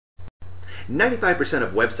95%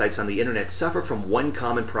 of websites on the internet suffer from one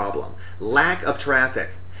common problem: lack of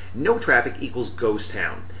traffic. No traffic equals ghost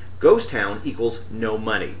town. Ghost town equals no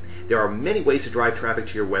money. There are many ways to drive traffic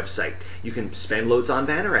to your website. You can spend loads on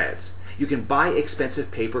banner ads. You can buy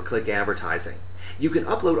expensive pay-per-click advertising. You can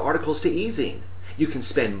upload articles to Ezine. You can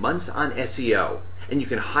spend months on SEO. And you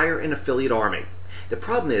can hire an affiliate army. The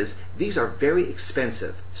problem is, these are very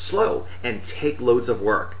expensive, slow, and take loads of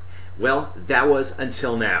work. Well, that was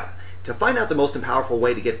until now. To find out the most powerful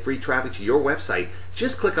way to get free traffic to your website,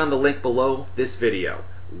 just click on the link below this video.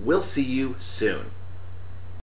 We'll see you soon.